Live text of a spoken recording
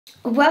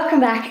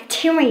Welcome back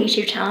to my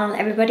YouTube channel,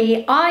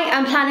 everybody. I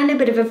am planning a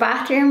bit of a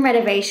bathroom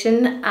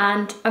renovation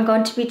and I'm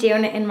going to be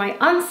doing it in my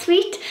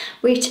ensuite,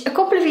 which a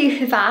couple of you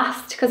have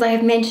asked because I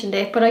have mentioned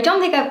it, but I don't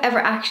think I've ever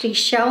actually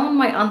shown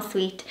my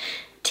ensuite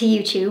to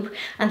YouTube,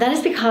 and that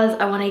is because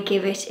I want to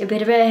give it a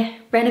bit of a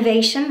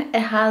renovation.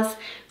 It has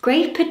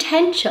great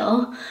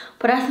potential,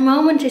 but at the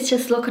moment it's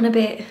just looking a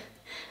bit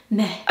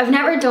meh. I've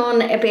never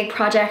done a big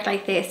project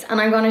like this, and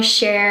I'm going to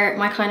share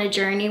my kind of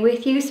journey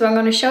with you. So I'm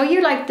going to show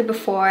you like the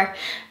before,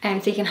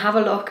 so you can have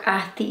a look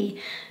at the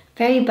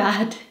very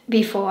bad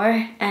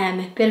before,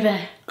 bit of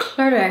a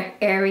clutter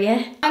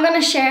area. I'm going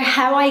to share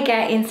how I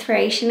get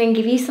inspiration and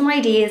give you some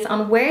ideas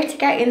on where to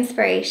get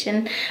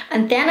inspiration,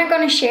 and then I'm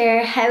going to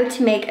share how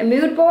to make a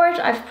mood board.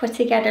 I've put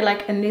together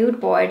like a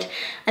mood board,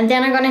 and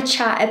then I'm going to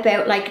chat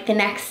about like the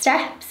next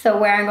step, so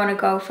where I'm going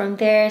to go from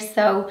there.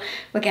 So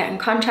we're getting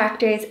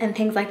contractors and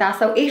things like that.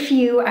 So if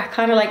you are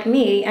kind of like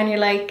me and you're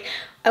like,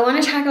 I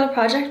want to tackle a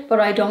project but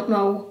I don't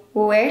know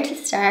where to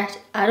start,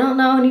 I don't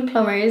know any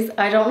plumbers,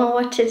 I don't know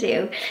what to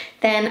do,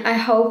 then I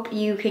hope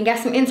you can get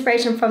some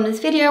inspiration from this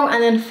video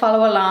and then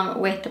follow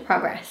along with the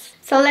progress.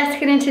 So let's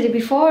get into the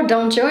before.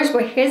 Don't judge,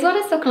 but here's what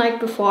it's looking like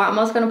before. I'm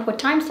also going to put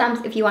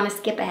timestamps if you want to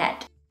skip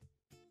ahead.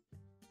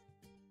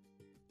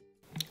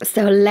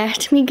 So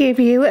let me give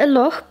you a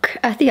look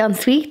at the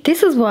ensuite.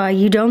 This is why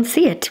you don't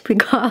see it,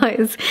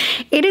 because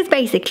it is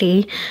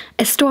basically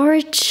a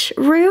storage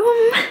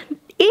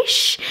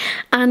room-ish,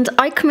 and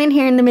I come in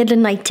here in the middle of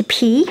the night to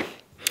pee,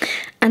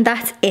 and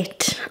that's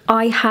it.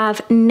 I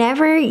have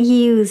never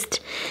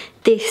used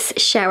this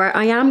shower.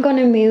 I am going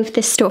to move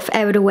this stuff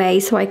out of the way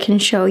so I can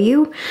show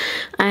you.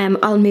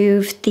 I'll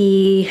move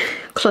the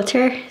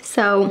clutter.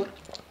 So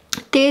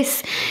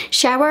this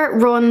shower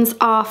runs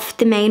off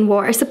the main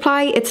water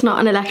supply. It's not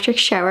an electric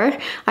shower.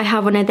 I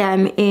have one of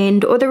them in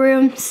the other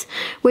rooms,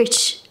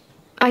 which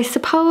I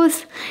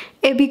suppose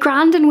it'd be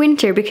grand in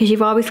winter because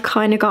you've always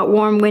kind of got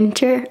warm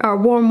winter or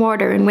warm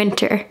water in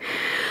winter.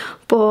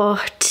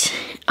 But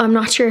I'm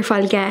not sure if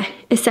I'll get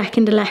a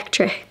second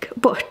electric,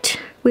 but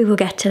we will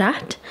get to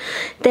that.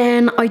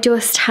 Then I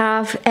just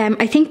have,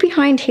 I think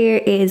behind here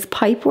is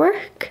pipe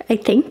work, I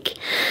think.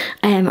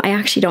 I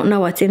actually don't know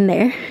what's in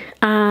there.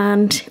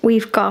 And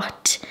we've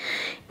got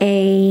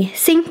a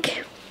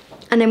sink,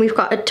 and then we've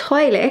got a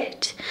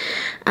toilet,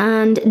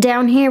 and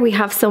down here we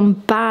have some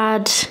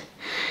bad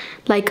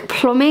like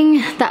plumbing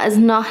that is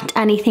not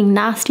anything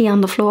nasty on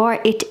the floor.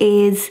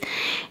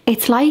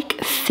 It's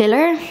like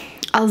filler.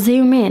 I'll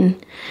zoom in.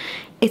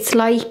 It's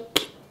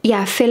like,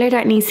 yeah, filler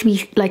that needs to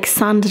be like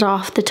sanded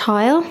off the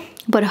tile,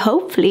 but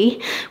hopefully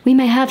we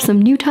may have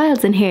some new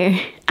tiles in here.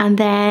 And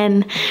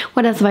then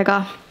what else have I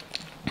got?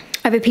 I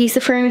have a piece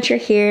of furniture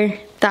here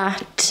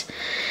that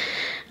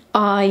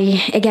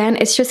again,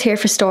 it's just here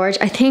for storage.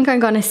 I think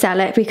I'm gonna sell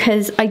it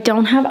because I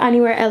don't have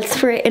anywhere else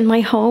for it in my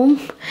home.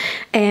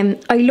 I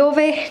love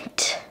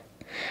it,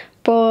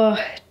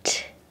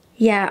 but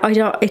yeah,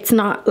 it's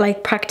not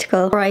like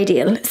practical or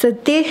ideal. So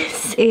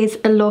this is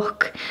a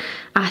look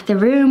at the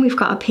room. We've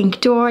got a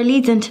pink door,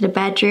 leads into the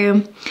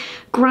bedroom,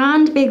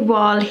 grand big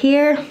wall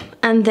here,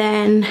 and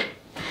then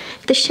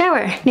the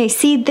shower. Now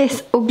see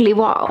this ugly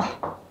wall?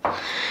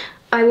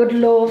 I would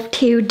love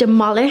to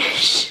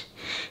demolish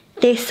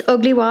this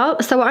ugly wall.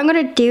 So what I'm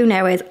going to do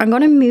now is I'm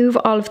going to move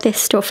all of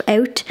this stuff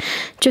out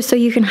just so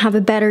you can have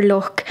a better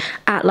look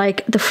at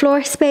like the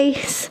floor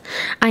space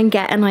and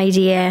get an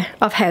idea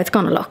of how it's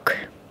going to look.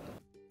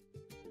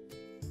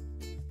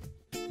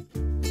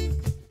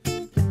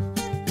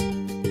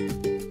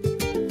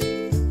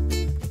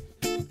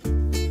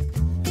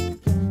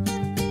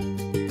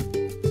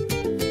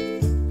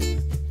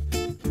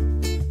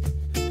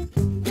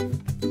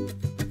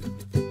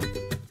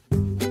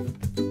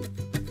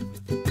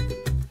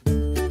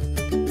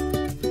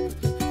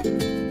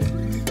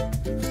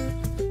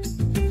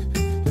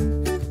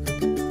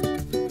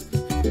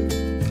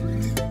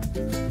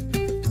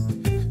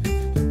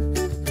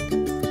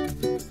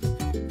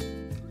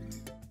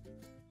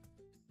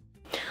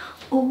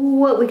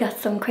 Oh, we got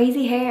some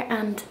crazy hair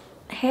and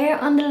hair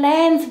on the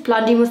lens.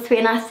 Blondie must be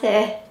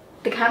at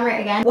the camera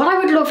again. What I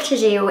would love to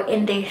do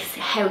in this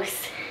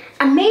house,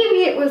 and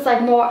maybe it was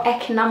like more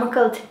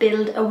economical to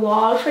build a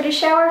wall for the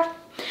shower,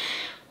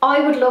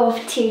 I would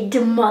love to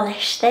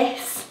demolish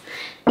this.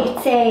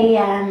 It's a,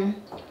 I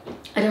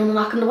don't want to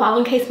knock on the wall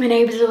in case my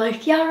neighbours are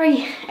like, yeah,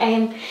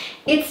 right.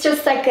 It's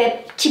just like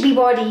a chibi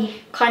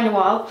body kind of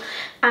wall,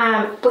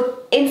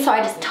 but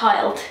inside is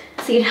tiled.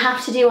 So you'd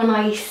have to do a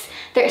nice,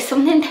 there's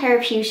something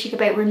therapeutic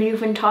about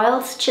removing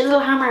tiles. Chisel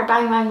hammer,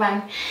 bang, bang,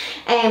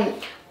 bang.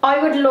 I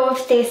would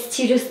love this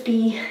to just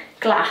be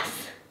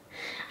glass,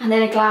 and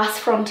then a glass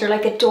front or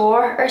like a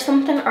door or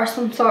something, or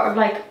some sort of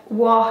like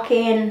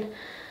walk-in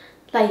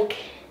like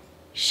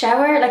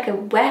shower, like a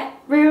wet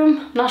room.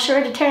 I'm not sure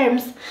of the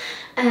terms.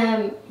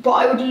 But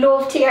I would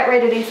love to get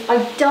rid of this.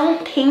 I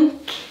don't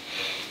think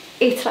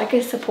it's like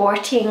a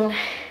supporting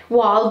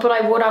wall, but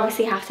I would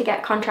obviously have to get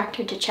a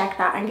contractor to check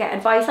that and get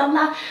advice on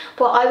that.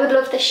 But I would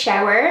love the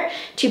shower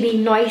to be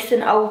nice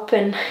and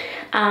open,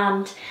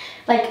 and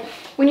like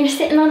when you're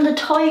sitting on the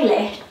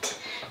toilet,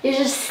 you're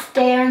just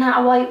staring at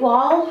a white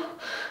wall.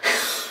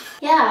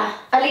 Yeah,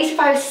 at least if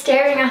I was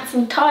staring at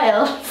some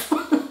tiles,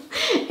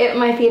 it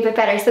might be a bit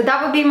better. So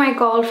that would be my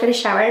goal for the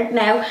shower.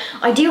 Now,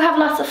 I do have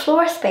lots of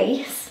floor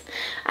space.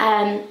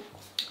 And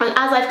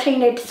as I've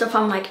cleaned out the stuff,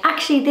 I'm like,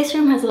 actually, this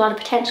room has a lot of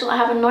potential. I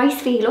have a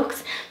nice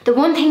Velux. The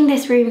one thing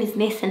this room is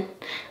missing,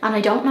 and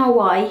I don't know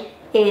why,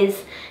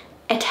 is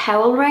a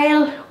towel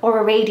rail or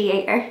a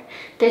radiator.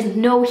 There's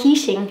no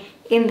heating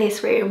in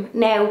this room.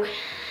 Now,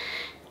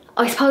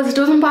 I suppose it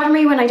doesn't bother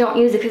me when I don't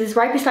use it because it's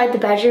right beside the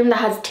bedroom that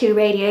has 2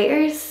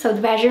 radiators, so the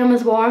bedroom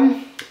is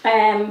warm.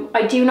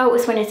 I do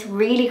notice when it's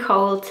really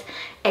cold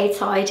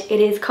outside,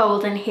 it is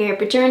cold in here,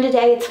 but during the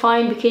day it's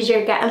fine because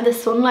you're getting the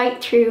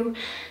sunlight through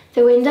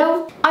the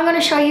window. I'm going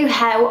to show you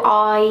how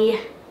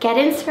I get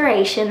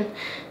inspiration,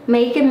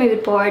 make a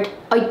mood board.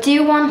 I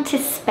do want to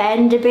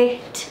spend a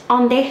bit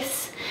on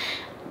this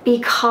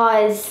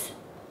because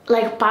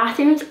like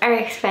bathrooms are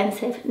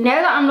expensive.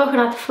 Now that I'm looking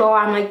at the floor,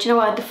 I'm like, do you know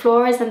what, the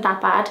floor isn't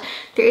that bad.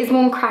 There is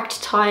one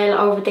cracked tile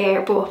over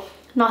there, but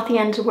not the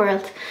end of the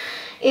world.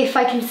 If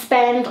I can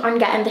spend on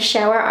getting the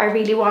shower I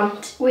really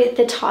want with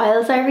the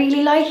tiles I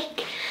really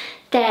like,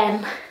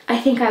 then I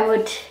think I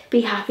would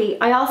be happy.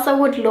 I also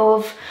would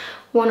love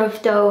one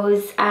of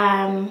those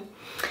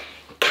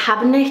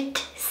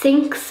cabinet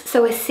sinks,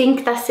 so a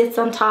sink that sits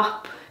on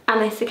top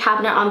and it's a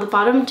cabinet on the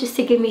bottom, just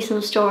to give me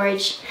some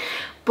storage.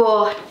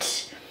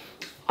 But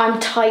I'm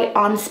tight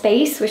on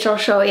space, which I'll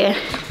show you.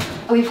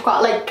 We've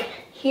got like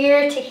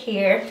here to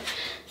here,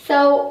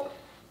 so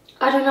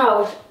I don't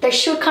know, there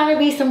should kind of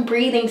be some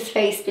breathing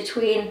space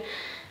between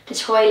the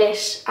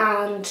toilet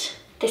and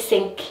the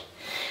sink.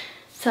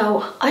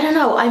 So I don't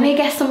know, I may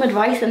get some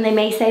advice and they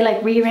may say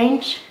like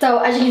rearrange. So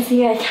as you can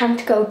see, I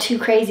can't go too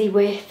crazy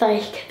with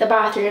like the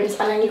bathrooms,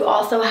 and then you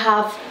also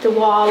have the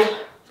wall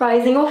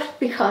rising up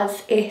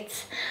because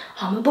it's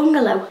on a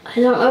bungalow. I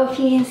don't know if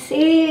you can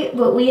see,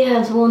 but we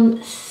have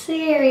one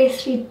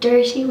seriously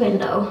dirty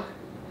window.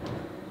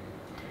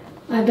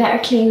 I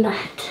better clean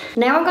that.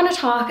 Now I'm going to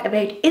talk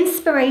about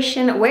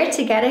inspiration, where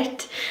to get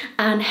it,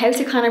 and how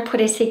to kind of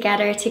put it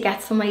together to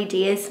get some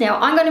ideas. Now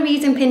I'm going to be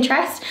using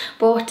Pinterest,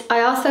 but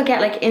I also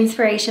get like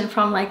inspiration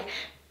from like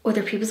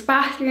other people's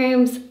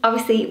bathrooms.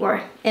 Obviously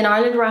we're in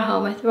Ireland, we're at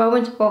home at the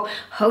moment, but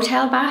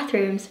hotel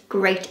bathrooms,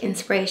 great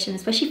inspiration,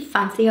 especially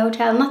fancy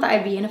hotel. Not that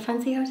I'd be in a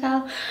fancy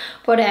hotel,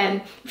 but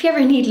if you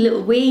ever need a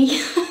little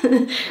wee,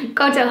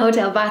 go to a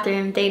hotel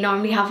bathroom. They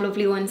normally have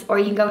lovely ones, or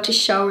you can go to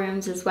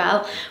showrooms as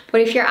well.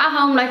 But if you're at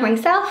home like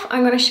myself,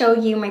 I'm going to show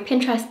you my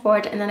Pinterest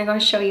board, and then I'm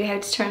going to show you how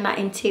to turn that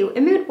into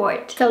a mood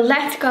board. So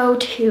let's go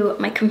to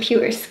my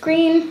computer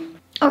screen.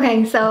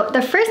 Okay, so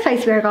the first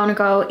place we're going to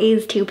go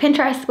is to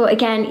Pinterest, but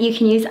again, you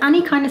can use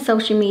any kind of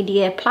social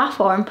media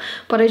platform,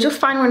 but I just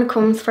find when it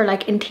comes for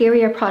like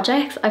interior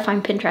projects, I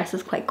find Pinterest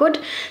is quite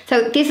good.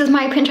 So this is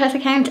my Pinterest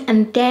account,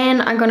 and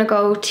then I'm going to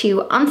go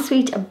to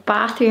Ensuite, a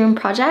bathroom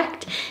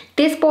project.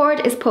 This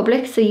board is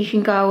public, so you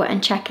can go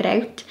and check it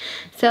out.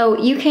 So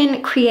you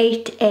can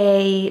create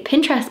a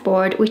Pinterest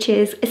board, which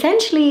is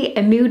essentially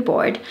a mood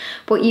board,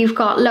 but you've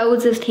got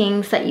loads of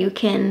things that you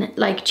can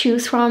like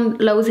choose from,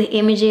 loads of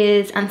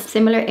images, and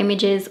similar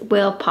images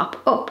will pop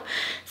up.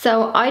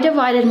 So I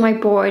divided my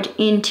board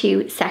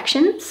into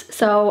sections.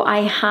 So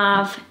I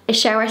have a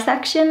shower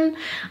section,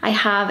 I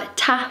have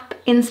tap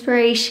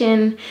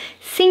inspiration,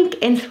 sink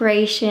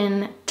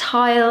inspiration,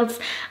 tiles,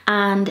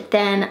 and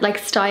then like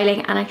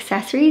styling and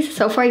accessories.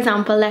 So for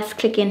example, let's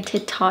click into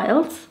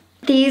tiles.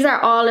 These are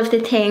all of the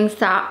things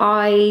that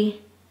like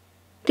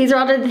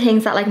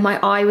my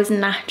eye was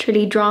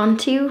naturally drawn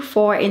to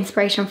for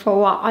inspiration for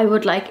what I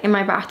would like in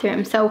my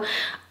bathroom. So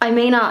I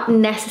may not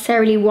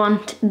necessarily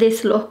want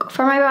this look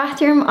for my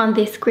bathroom on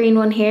this green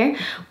one here,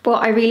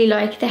 but I really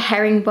like the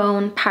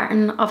herringbone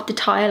pattern of the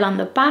tile on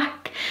the back.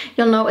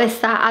 You'll notice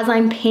that as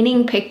I'm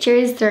pinning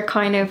pictures, they're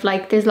kind of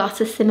like, there's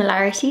lots of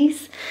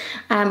similarities,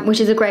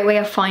 which is a great way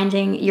of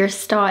finding your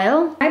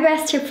style. My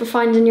best tip for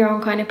finding your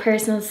own kind of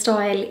personal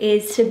style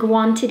is to go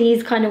onto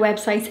these kind of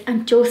websites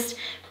and just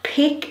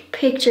pick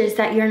pictures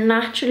that you're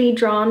naturally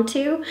drawn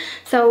to.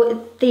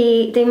 So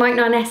they might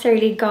not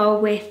necessarily go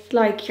with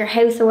like your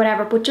house or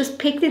whatever, but just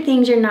pick the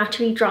things you're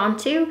naturally drawn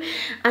to,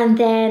 and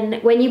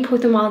then when you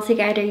put them all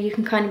together, you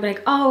can kind of be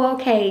like, oh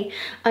okay,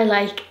 I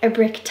like a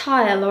brick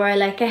tile, or I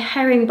like a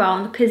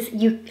herringbone, because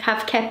you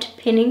have kept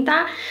pinning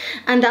that.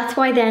 And that's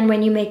why then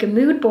when you make a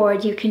mood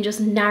board, you can just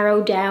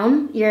narrow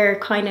down your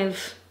kind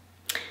of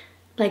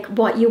like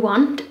what you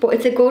want. But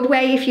it's a good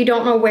way if you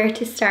don't know where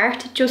to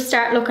start, just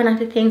start looking at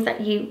the things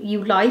that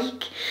you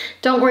like.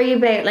 Don't worry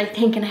about like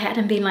thinking ahead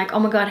and being like, oh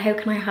my god, how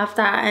can I have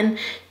that? And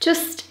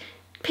just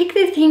pick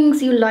the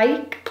things you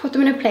like, put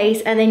them in a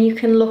place, and then you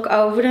can look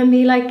over them and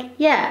be like,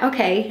 yeah,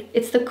 okay,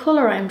 it's the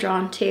color I'm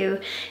drawn to,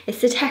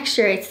 it's the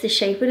texture, it's the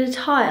shape of the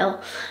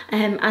tile,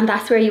 and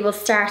that's where you will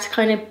start to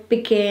kind of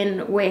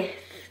begin with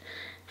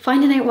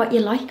finding out what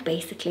you like,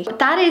 basically. But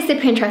that is the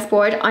Pinterest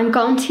board. I'm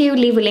going to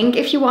leave a link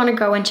if you want to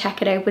go and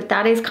check it out, but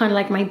that is kind of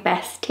like my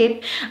best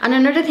tip. And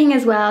another thing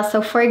as well,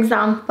 so for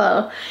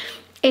example,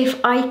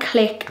 if I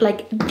click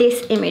like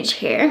this image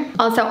here,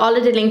 also all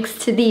of the links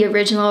to the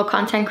original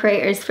content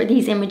creators for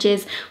these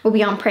images will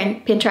be on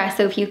Pinterest.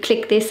 So if you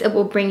click this, it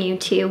will bring you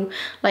to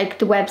like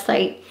the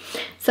website.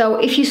 So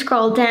if you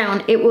scroll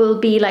down, it will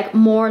be like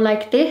more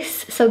like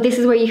this. So this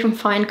is where you can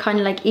find kind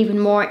of like even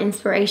more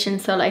inspiration.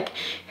 So like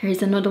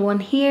here's another one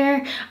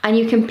here, and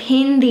you can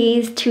pin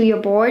these to your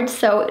board.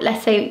 So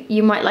let's say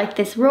you might like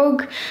this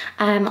rug.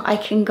 I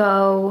can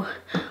go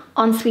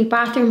Ensuite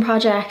bathroom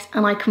project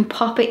and I can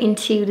pop it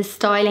into the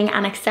styling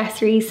and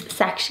accessories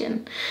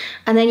section,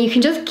 and then you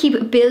can just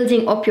keep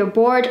building up your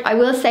board. I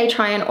will say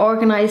try and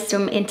organize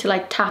them into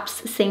like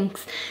taps,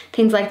 sinks,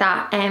 things like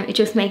that. It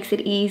just makes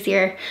it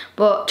easier,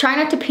 but try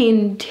not to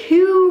pin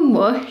too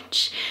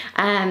much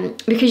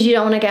because you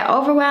don't want to get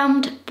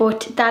overwhelmed.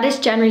 But that is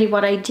generally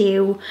what I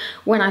do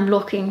when I'm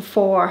looking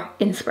for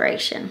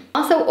inspiration.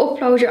 Also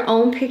upload your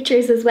own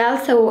pictures as well.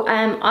 So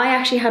I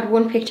actually had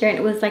one picture and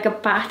it was like a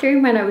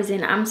bathroom when I was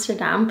in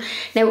Amsterdam.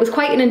 Now it was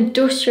quite an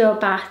industrial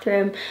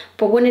bathroom,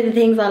 but one of the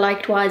things I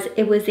liked was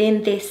it was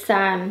in this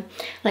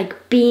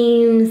like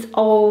beams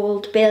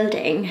old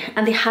building,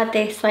 and they had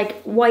this like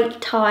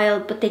white tile,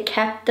 but they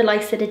kept the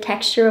likes of the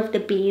texture of the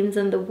beams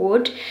and the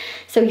wood,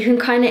 so you can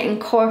kind of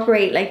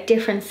incorporate like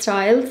different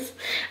styles.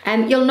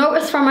 You'll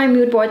notice from my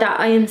mood board that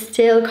I am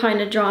still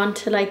kind of drawn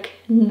to like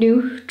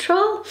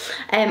neutral,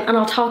 and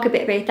I'll talk a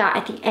bit about that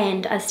at the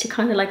end as to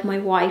kind of like my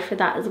why for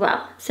that as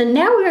well. So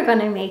now we're going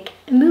to make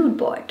a mood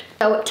board.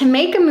 So to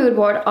make a mood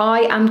board,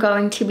 I am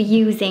going to be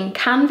using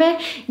Canva.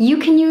 You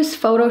can use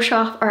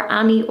Photoshop or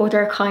any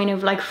other kind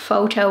of like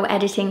photo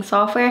editing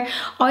software.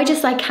 I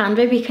just like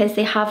Canva because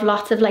they have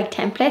lots of like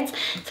templates.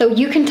 So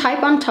you can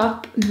type on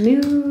top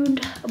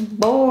mood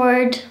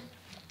board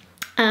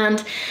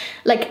and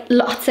like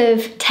lots of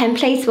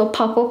templates will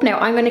pop up. Now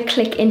I'm going to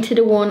click into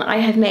the one I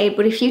have made,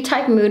 but if you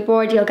type mood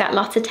board, you'll get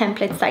lots of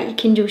templates that you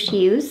can just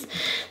use.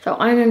 So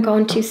I'm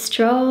going to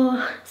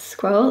scroll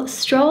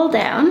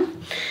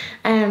down,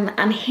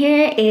 and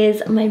here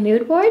is my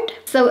mood board.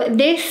 So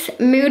this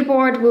mood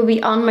board will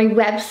be on my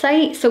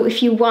website, so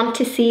if you want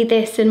to see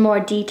this in more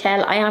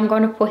detail, I am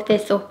going to put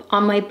this up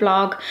on my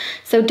blog,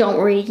 so don't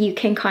worry, you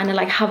can kind of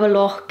like have a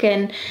look,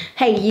 and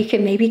hey, you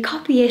can maybe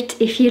copy it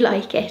if you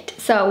like it.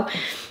 So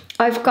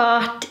I've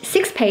got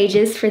 6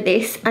 pages for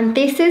this, and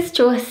this is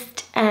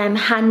just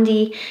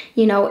handy,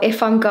 you know,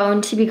 if I'm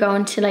going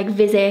to like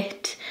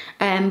visit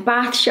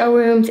bath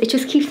showrooms. It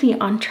just keeps me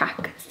on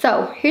track.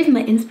 So here's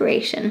my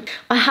inspiration.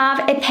 I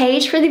have a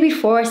page for the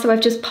before, so I've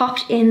just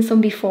popped in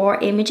some before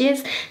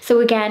images. So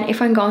again,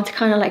 if I'm going to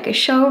kind of like a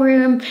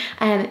showroom,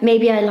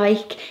 maybe I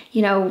like,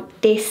 you know,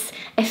 this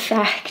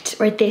effect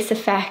or this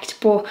effect,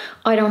 but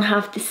I don't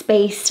have the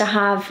space to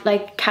have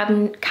like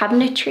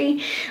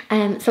cabinetry.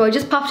 So I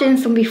just popped in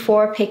some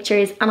before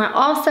pictures, and I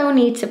also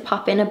need to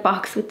pop in a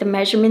box with the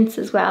measurements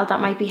as well.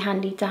 That might be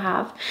handy to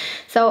have.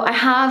 So I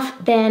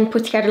have then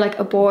put together like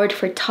a board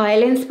for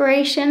tile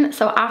inspiration.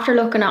 So after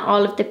looking at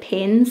all of the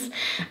pins,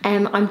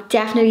 I'm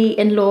definitely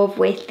in love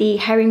with the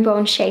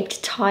herringbone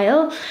shaped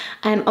tile.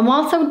 I'm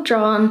also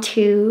drawn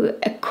to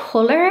a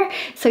colour,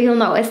 so you'll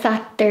notice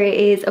that there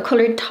is a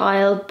coloured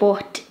tile,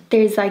 but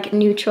there's like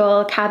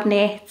neutral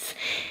cabinets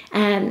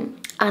and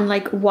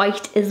like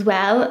white as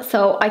well.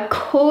 So I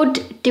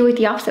could do it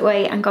the opposite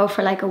way and go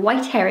for like a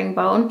white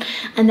herringbone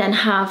and then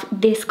have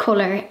this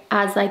colour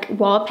as like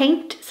wall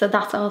paint. So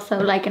that's also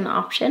like an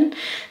option.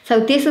 So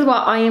this is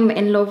what I am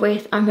in love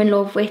with. I'm in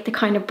love with the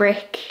kind of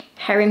brick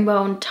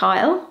herringbone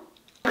tile.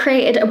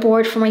 Created a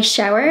board for my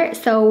shower.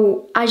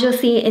 So as you'll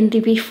see in the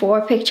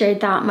before picture,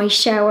 that my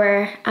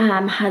shower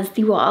has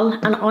the wall,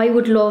 and I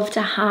would love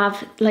to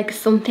have like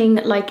something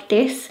like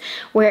this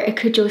where it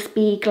could just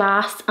be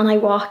glass and I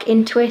walk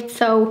into it.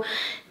 So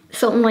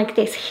something like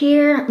this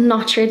here. I'm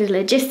not sure the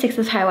logistics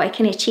of how I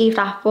can achieve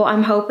that, but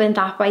I'm hoping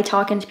that by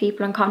talking to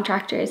people and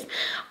contractors,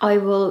 I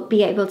will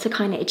be able to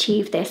kind of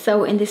achieve this.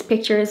 So in this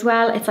picture as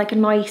well, it's like a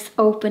nice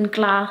open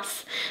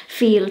glass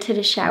feel to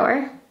the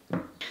shower.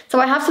 So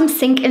I have some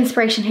sink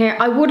inspiration here.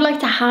 I would like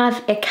to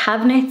have a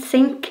cabinet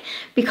sink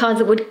because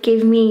it would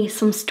give me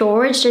some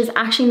storage. There's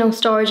actually no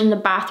storage in the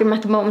bathroom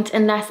at the moment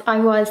unless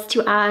I was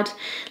to add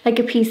like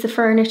a piece of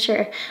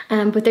furniture,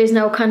 but there's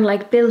no kind of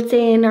like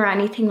built-in or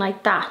anything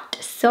like that.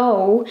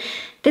 So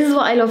this is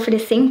what I love for the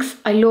sinks.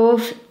 I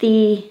love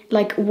the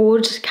like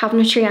wood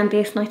cabinetry on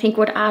this, and I think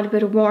would add a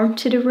bit of warmth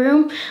to the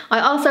room.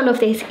 I also love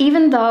this,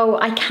 even though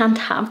I can't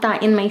have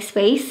that in my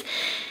space.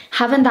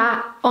 Having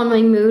that on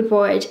my mood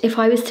board, if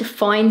I was to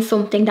find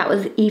something that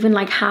was even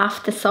like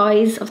half the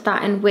size of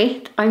that in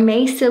width, I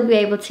may still be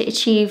able to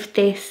achieve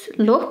this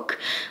look,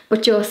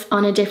 but just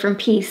on a different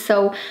piece.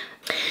 So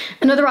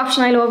another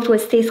option I loved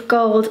was this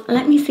gold.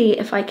 Let me see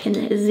if I can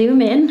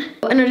zoom in.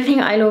 Another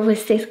thing I love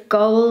was this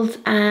gold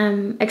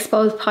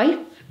exposed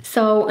pipe.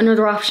 So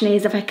another option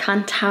is if I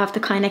can't have the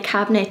kind of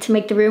cabinet to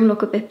make the room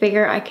look a bit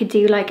bigger, I could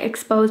do like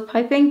exposed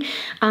piping.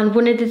 And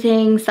one of the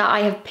things that I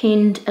have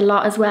pinned a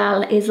lot as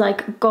well is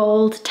like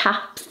gold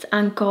taps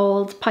and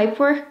gold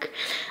pipework.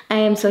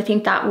 So I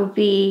think that would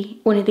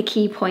be one of the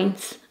key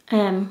points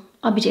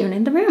I'll be doing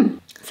in the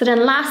room. So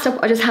then last up,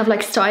 I just have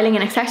like styling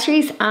and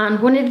accessories, and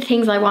one of the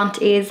things I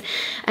want is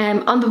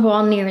on the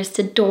wall nearest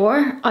the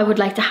door, I would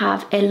like to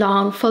have a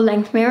long full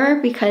length mirror,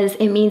 because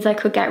it means I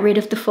could get rid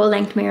of the full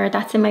length mirror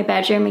that's in my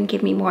bedroom and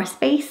give me more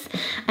space.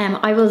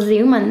 I will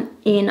zoom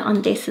in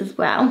on this as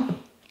well.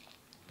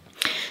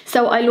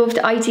 So I love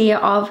the idea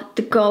of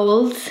the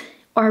gold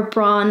or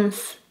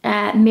bronze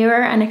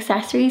mirror and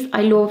accessories.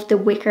 I love the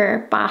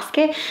wicker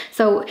basket.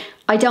 So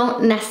I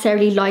don't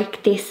necessarily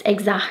like this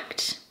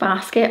exact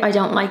basket. I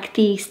don't like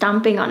the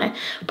stamping on it,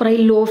 but I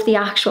love the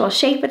actual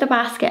shape of the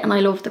basket and I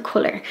love the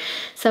colour.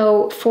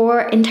 So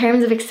in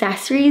terms of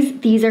accessories,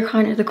 these are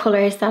kind of the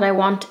colours that I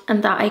want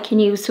and that I can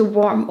use to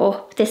warm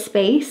up this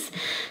space.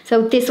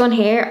 So this one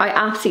here, I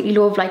absolutely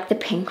love like the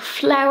pink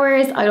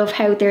flowers. I love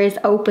how there is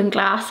open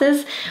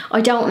glasses.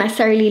 I don't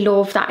necessarily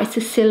love that it's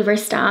a silver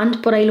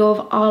stand, but I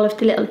love all of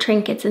the little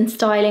trinkets and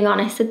styling on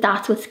it. So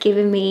that's what's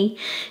given me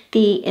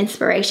the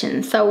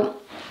inspiration. So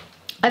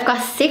I've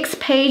got 6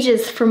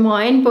 pages for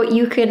mine, but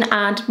you can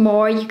add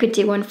more. You could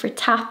do one for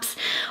taps.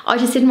 I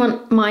just didn't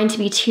want mine to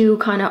be too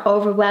kind of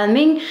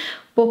overwhelming,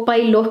 but by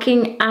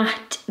looking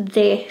at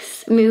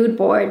this mood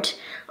board,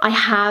 I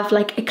have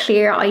like a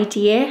clear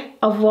idea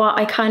of what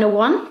I kind of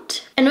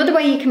want. Another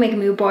way you can make a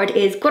mood board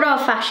is good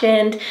old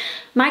fashioned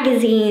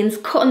magazines,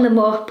 cutting them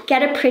up,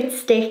 get a Pritt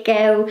stick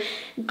out,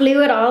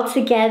 glue it all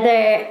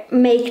together,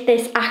 make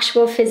this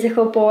actual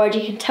physical board.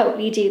 You can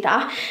totally do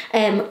that.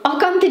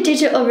 I've gone the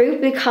digital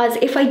route because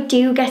if I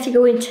do get to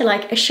go into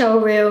like a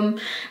showroom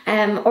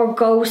or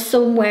go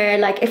somewhere,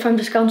 like if I'm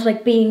just going to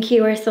like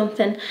B&Q or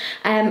something,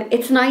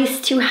 it's nice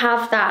to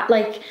have that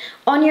like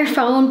on your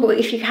phone. But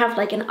if you have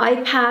like an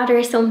iPad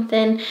or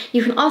something,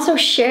 you can also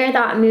share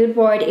that mood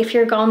board if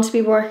you're going to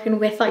be working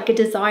with like a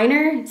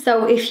designer.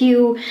 So if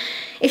you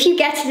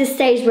get to the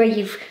stage where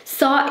you've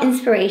sought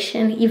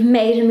inspiration, you've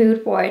made a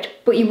mood board,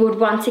 but you would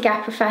want to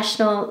get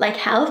professional like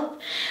help,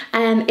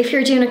 if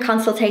you're doing a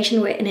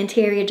consultation with an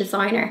interior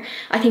designer,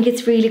 I think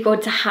it's really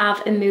good to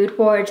have a mood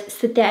board,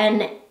 so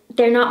then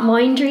they're not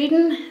mind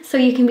reading. So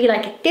you can be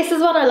like, this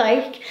is what I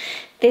like,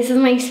 this is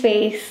my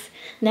space,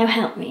 now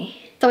help me.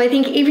 So I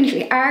think even if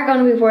you are going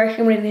to be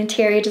working with an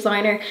interior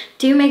designer,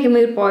 do make a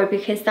mood board,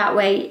 because that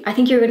way I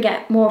think you're going to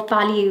get more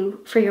value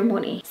for your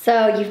money.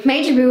 So you've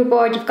made your mood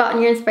board, you've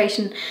gotten your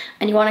inspiration,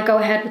 and you want to go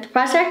ahead with the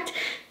project.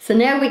 So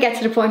now we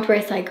get to the point where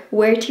it's like,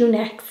 where to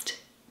next?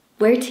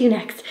 Where to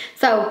next?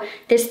 So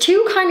there's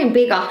 2 kind of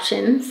big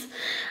options.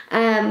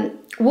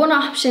 One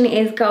option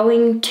is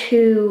going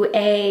to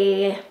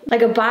a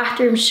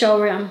bathroom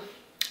showroom,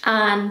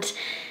 and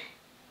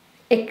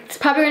it's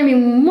probably going to be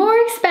more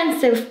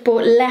expensive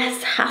but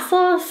less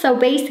hassle. So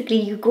basically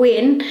you go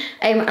in,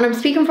 and I'm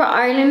speaking for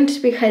Ireland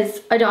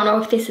because I don't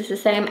know if this is the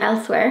same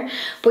elsewhere,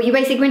 but you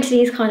basically go into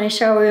these kind of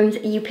showrooms,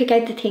 you pick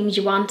out the things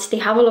you want, they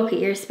have a look at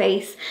your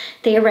space,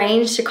 they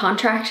arrange the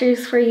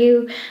contractors for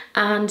you,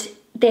 and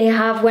they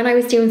have, when I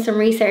was doing some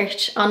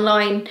research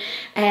online,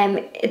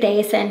 they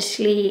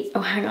essentially, oh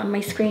hang on,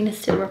 my screen is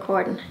still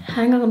recording.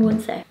 Hang on one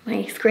sec.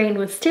 My screen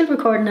was still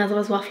recording as I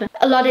was waffling.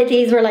 A lot of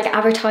these were like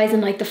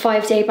advertising like the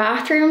 5-day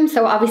bathroom.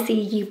 So obviously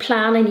you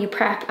plan and you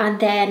prep, and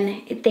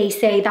then they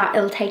say that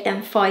it'll take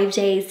them 5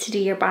 days to do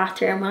your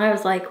bathroom. And I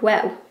was like,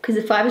 wow, because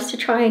if I was to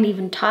try and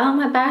even tile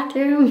my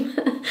bathroom,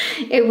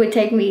 it would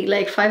take me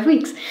like 5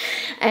 weeks.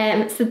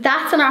 So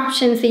that's an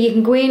option. So you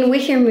can go in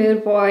with your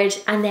mood board,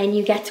 and then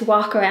you get to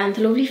walk around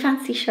the lovely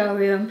fancy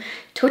showroom,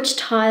 touch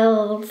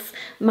tiles,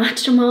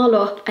 match them all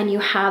up, and you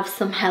have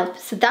some help.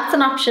 So that's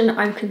an option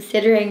I'm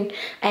considering,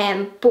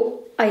 but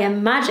I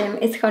imagine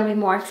it's going to be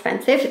more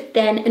expensive.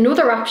 Then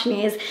another option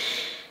is,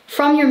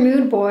 from your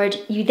mood board,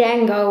 you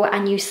then go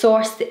and you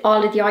source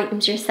all of the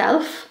items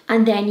yourself,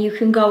 and then you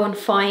can go and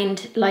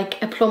find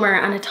like a plumber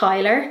and a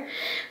tiler,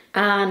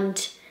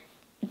 and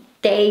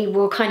they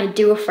will kind of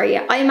do it for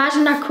you. I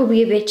imagine that could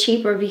be a bit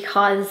cheaper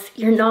because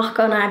you're not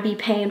gonna be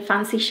paying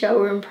fancy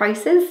showroom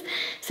prices.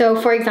 So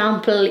for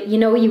example, you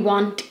know you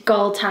want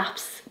gold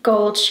taps,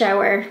 gold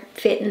shower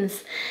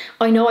fittings.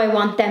 I know I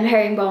want them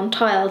herringbone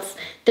tiles.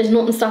 There's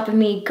nothing stopping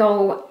me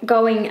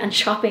going and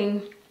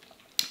shopping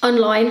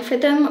online for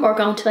them, or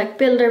going to like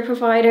builder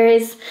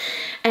providers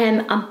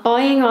and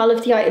buying all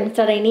of the items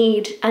that I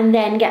need, and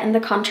then getting the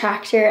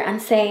contractor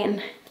and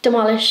saying,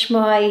 demolish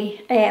my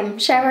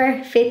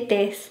shower, fit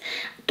this,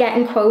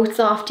 getting quotes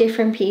off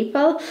different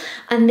people,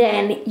 and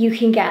then you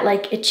can get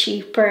like a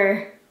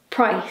cheaper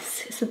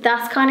price. So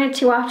that's kind of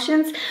 2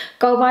 options.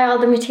 Go buy all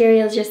the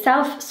materials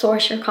yourself,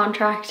 source your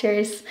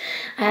contractors,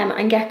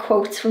 and get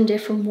quotes from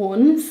different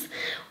ones,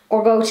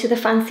 or go to the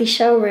fancy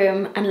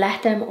showroom and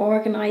let them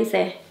organize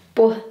it.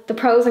 But the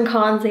pros and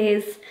cons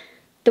is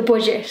the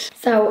budget.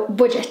 So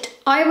budget.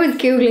 I was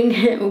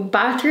googling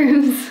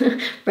bathrooms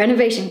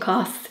renovation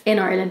costs in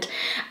Ireland.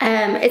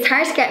 It's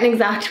hard to get an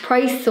exact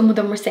price. Some of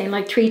them were saying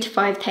like 3,000 to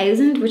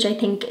 5,000, which I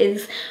think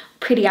is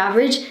pretty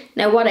average.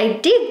 Now what I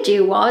did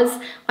do was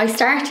I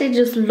started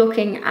just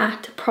looking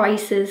at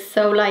prices.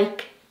 So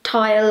like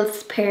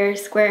tiles per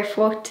square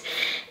foot,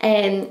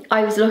 and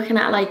I was looking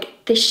at like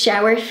the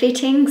shower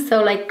fittings,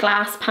 so like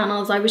glass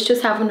panels, I was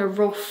just having a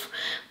rough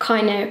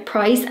kind of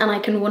price, and I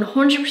can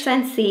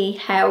 100% see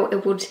how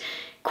it would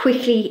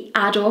quickly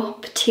add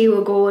up to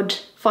a good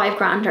 5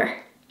 grander.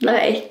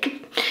 Like,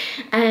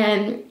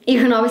 you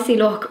can obviously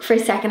look for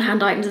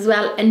secondhand items as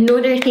well.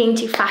 Another thing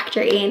to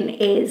factor in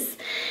is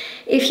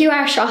if you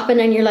are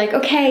shopping and you're like,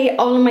 okay,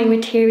 all of my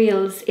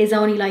materials is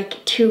only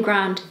like 2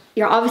 grand,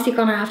 you're obviously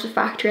gonna have to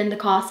factor in the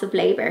cost of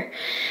labor,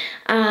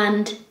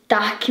 and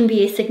that can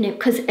be a significant,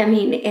 because I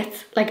mean,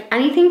 it's like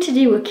anything to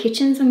do with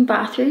kitchens and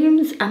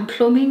bathrooms and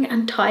plumbing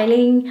and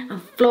tiling and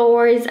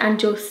floors, and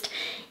just,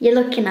 you're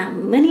looking at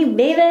money,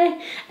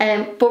 baby.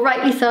 But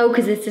rightly so,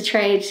 because it's a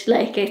trade.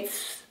 Like,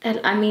 it's,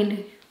 I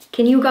mean,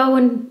 can you go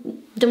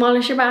and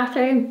demolish your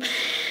bathroom?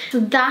 So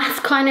that's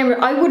kind of,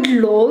 I would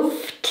love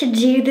to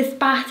do this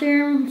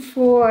bathroom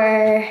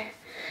for,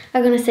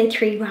 I'm gonna say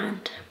 3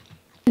 grand.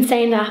 In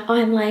saying that,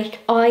 I'm like,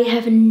 I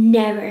have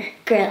never,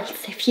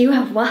 girls, if you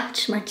have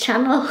watched my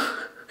channel,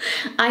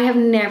 I have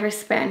never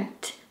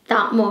spent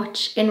that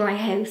much in my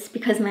house,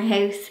 because my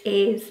house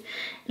is,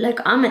 like,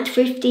 I'm a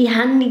thrifty,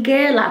 handy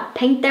girl. I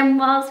paint them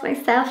walls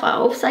myself, I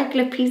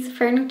upcycle a piece of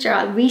furniture,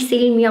 I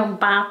reseal my own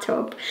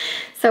bathtub.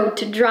 So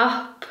to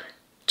drop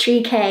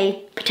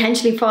 3k,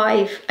 potentially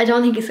 5, I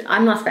don't think it's,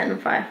 I'm not spending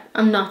 5,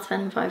 I'm not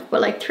spending 5,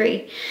 but like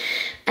 3,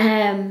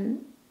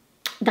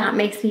 that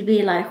makes me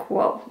be like,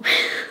 whoa.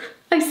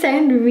 I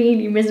sound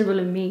really miserable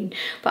and mean,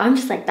 but I'm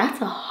just like, that's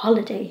a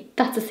holiday.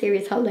 That's a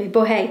serious holiday.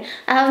 But hey,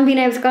 I haven't been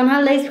able to go on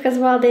holidays because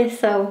of all this,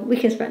 so we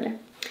can spend it.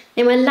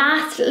 Now my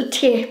last little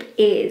tip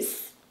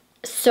is,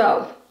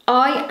 so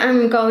I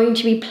am going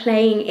to be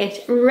playing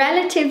it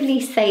relatively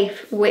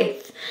safe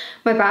with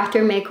my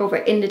bathroom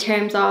makeover, in the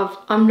terms of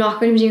I'm not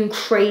going to be doing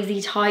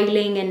crazy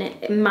tiling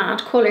and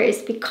mad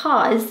colours,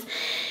 because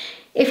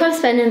if I'm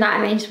spending that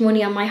amount of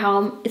money on my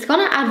home, it's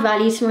going to add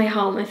value to my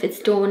home if it's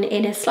done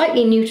in a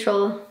slightly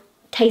neutral,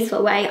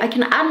 tasteful way. I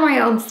can add my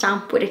own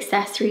stamp with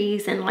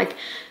accessories and like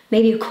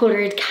maybe a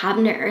coloured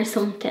cabinet or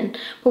something.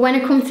 But when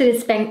it comes to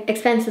this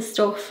expensive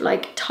stuff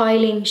like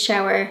tiling,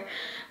 shower,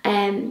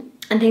 and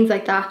things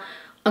like that,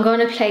 I'm going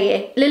to play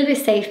it a little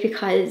bit safe,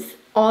 because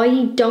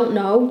I don't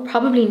know,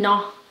 probably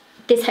not,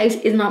 this house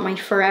is not my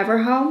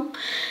forever home,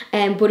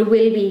 but it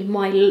will be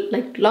my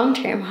like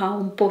long-term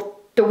home. But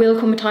there will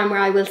come a time where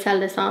I will sell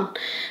this on,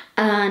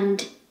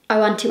 and I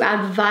want to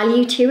add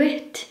value to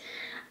it.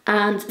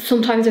 And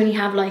sometimes when you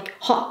have like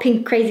hot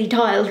pink crazy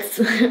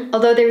tiles,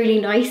 although they're really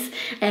nice,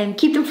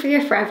 keep them for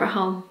your forever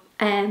home.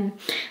 And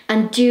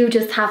do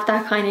just have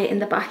that kind of in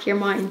the back of your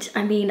mind.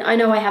 I mean, I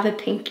know I have a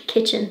pink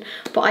kitchen,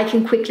 but I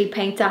can quickly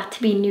paint that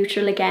to be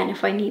neutral again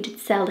if I needed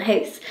to sell the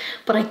house.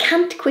 But I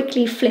can't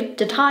quickly flip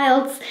the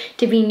tiles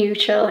to be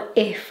neutral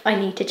if I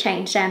need to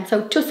change them.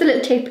 So just a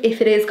little tip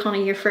if it is kind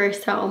of your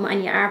first home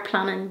and you are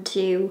planning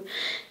to,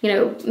 you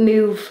know,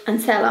 move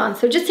and sell on.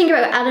 So just think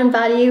about adding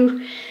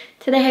value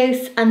to the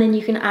house, and then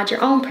you can add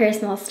your own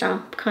personal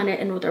stamp kind of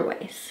in other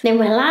ways. Now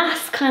my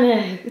last kind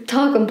of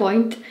talking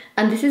point,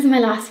 and this is my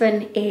last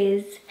one,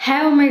 is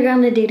how am I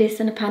going to do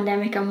this in a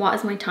pandemic and what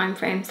is my time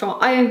frame? So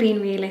I am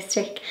being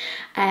realistic.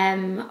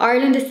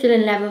 Ireland is still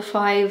in level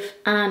 5,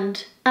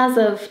 and as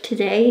of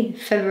today,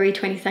 February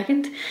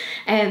 22nd,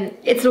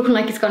 it's looking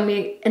like it's going to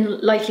be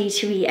likely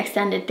to be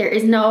extended. There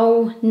is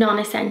no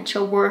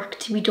non-essential work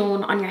to be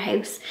done on your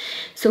house,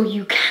 so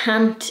you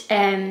can't,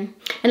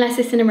 unless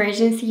it's an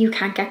emergency, you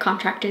can't get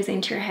contractors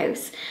into your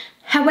house.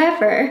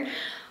 However,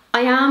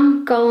 I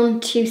am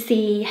going to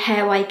see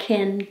how I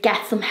can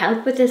get some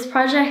help with this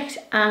project,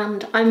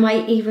 and I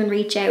might even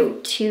reach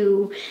out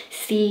to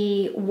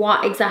see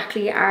what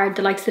exactly are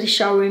the likes of the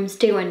showrooms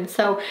doing.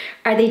 So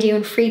are they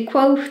doing free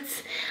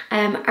quotes?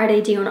 Are they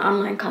doing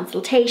online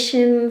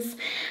consultations?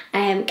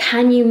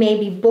 Can you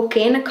maybe book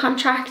in a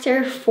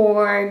contractor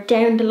for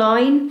down the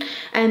line?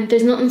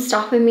 There's nothing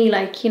stopping me,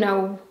 like, you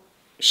know,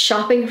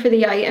 shopping for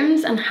the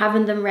items and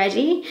having them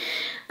ready.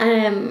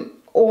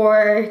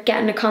 Or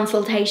getting a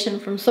consultation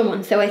from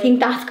someone. So I think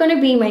that's going to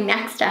be my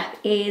next step,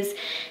 is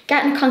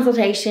getting a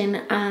consultation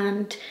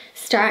and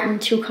starting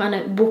to kind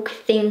of book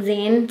things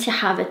in to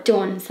have it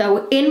done.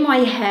 So in my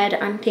head,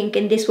 I'm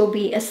thinking this will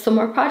be a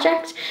summer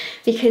project,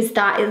 because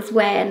that is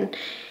when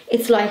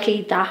it's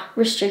likely that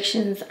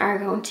restrictions are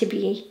going to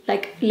be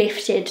like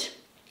lifted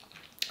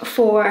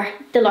for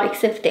the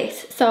likes of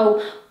this.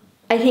 So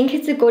I think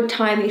it's a good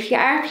time if you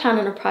are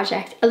planning a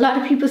project. A lot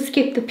of people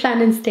skip the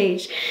planning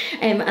stage,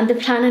 and the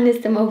planning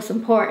is the most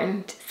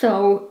important.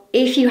 So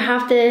if you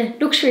have the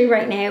luxury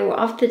right now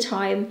of the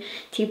time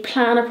to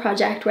plan a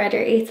project, whether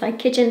it's like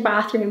kitchen,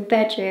 bathroom,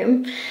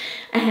 bedroom,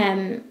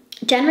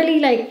 generally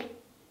like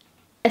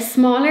a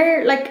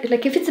smaller,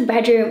 like if it's a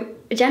bedroom,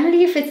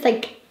 generally if it's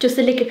like just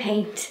a lick of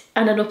paint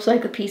and an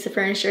upcycled piece of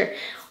furniture,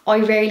 I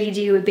rarely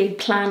do a big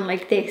plan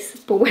like this.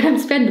 But when I'm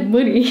spending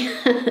money,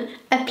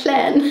 a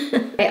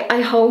plan.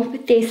 I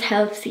hope this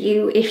helps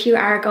you if you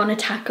are going to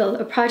tackle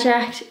a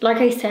project. Like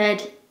I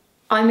said,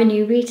 I'm a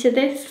newbie to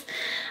this,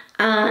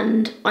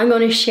 and I'm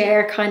going to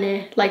share kind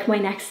of like my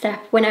next step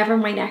whenever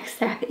my next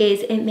step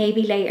is. It may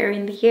be later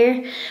in the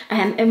year,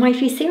 it might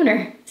be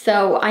sooner,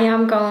 so I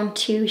am going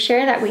to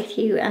share that with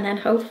you, and then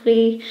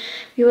hopefully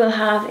we will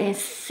have a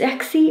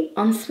sexy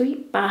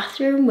ensuite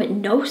bathroom with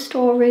no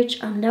storage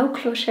and no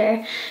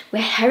clutter,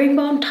 with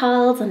herringbone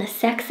tiles and a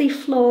sexy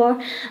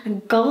floor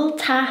and gold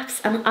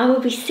taps, and I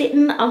will be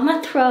sitting on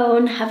my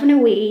throne having a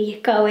wee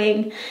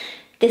going,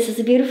 this is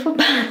a beautiful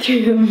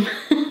bathroom.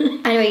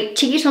 Anyway,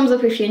 cheeky thumbs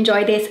up if you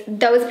enjoyed this.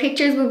 Those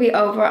pictures will be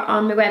over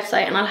on my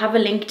website, and I'll have a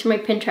link to my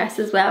Pinterest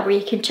as well, where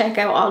you can check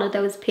out all of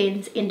those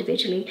pins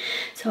individually.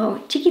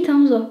 So cheeky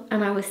thumbs up,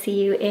 and I will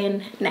see you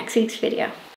in next week's video.